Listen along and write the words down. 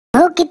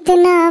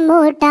कितना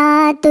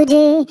मोटा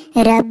तुझे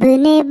रब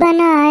ने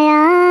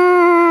बनाया,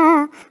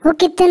 वो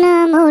कितना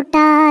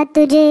मोटा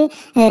तुझे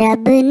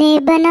रब ने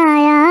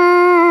बनाया।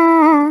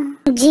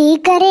 जी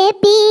करे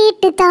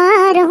पीटता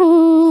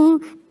रहूं,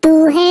 तू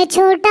है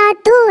छोटा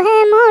तू है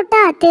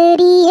मोटा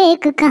तेरी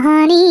एक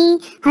कहानी।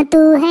 हाँ तू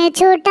है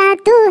छोटा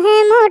तू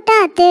है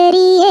मोटा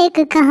तेरी एक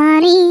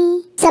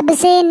कहानी।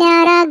 सबसे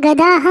न्यारा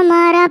गधा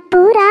हमारा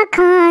पूरा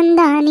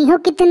खानदानी। हो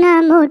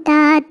कितना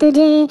मोटा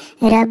तुझे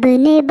रब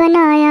ने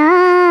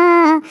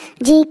बनाया,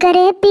 जी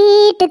करे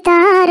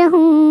पीटता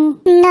रहूं।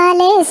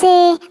 नाले से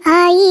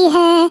आई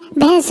है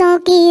भैंसों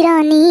की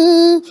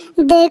रानी,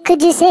 देख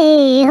जिसे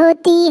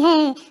होती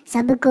है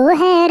सबको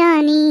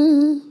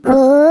हैरानी।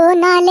 ओ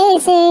नाले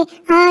से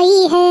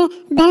आई है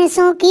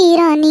भैंसों की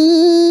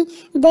रानी,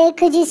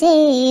 देख जिसे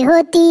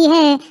होती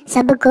है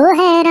सबको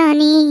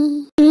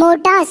हैरानी।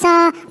 मोटा सा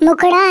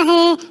मुखड़ा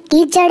है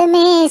कीचड़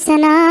में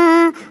सना,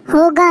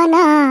 होगा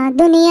ना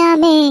दुनिया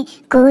में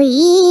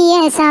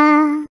कोई ऐसा।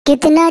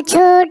 कितना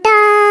छोटा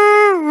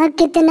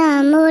कितना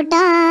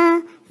मोटा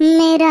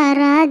मेरा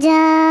राजा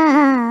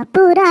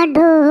पूरा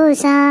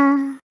ढोसा।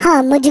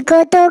 हाँ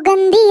मुझको तो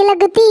गंदी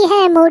लगती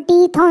है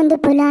मोटी थोंद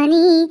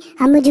फुलानी,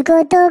 हाँ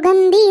मुझको तो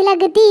गंदी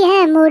लगती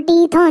है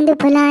मोटी थोंद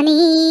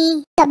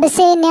फुलानी।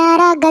 सबसे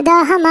न्यारा गधा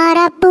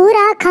हमारा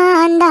पूरा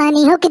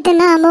खानदानी। हो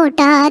कितना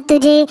मोटा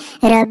तुझे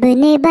रब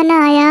ने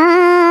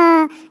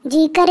बनाया,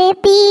 जी करे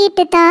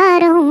पीटता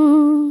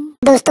रहूं।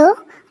 दोस्तों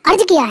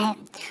अर्ज किया है,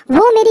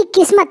 वो मेरी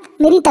किस्मत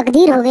मेरी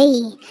तकदीर हो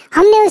गई,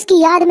 हमने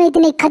उसकी याद में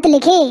इतने खत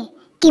लिखे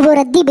कि वो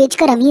रद्दी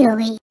बेचकर अमीर हो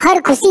गई। हर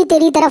खुशी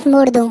तेरी तरफ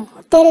मोड़ दूं,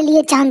 तेरे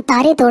लिए चांद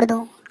तारे तोड़ दूं,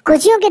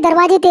 खुशियों के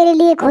दरवाजे तेरे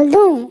लिए खोल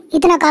दूं,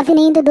 इतना काफी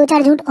नहीं तो दो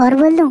चार झूठ और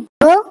बोल दूं।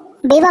 वो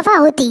बेवफा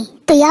होती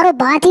तो यारो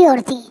बात ही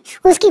और थी,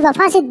 उसकी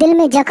वफा से दिल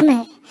में जख्म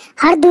है।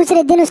 हर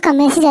दूसरे दिन उसका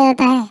मैसेज आ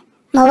जाता है,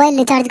 मोबाइल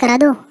रिचार्ज करा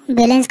दो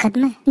बैलेंस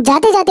खत्म है।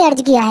 जाते जाते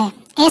अर्ज किया है,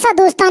 ऐसा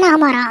दोस्ताना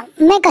हमारा,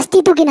 मैं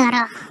कश्ती तू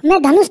किनारा,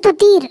 मैं धनुष तू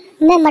तीर,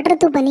 मैं मटर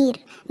तू पनीर,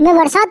 मैं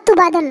बरसात तू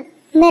बादल,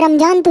 मैं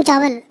रमजान तू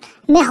चावल,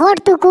 मैं हॉट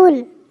तू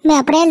कूल, मैं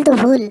अप्रैल तो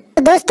फूल।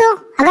 तो दोस्तों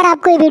अगर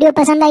आपको ये वीडियो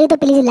पसंद आई तो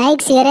please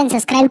like share and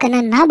subscribe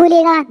करना ना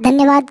भूलिएगा।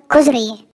 धन्यवाद, खुश रहिए।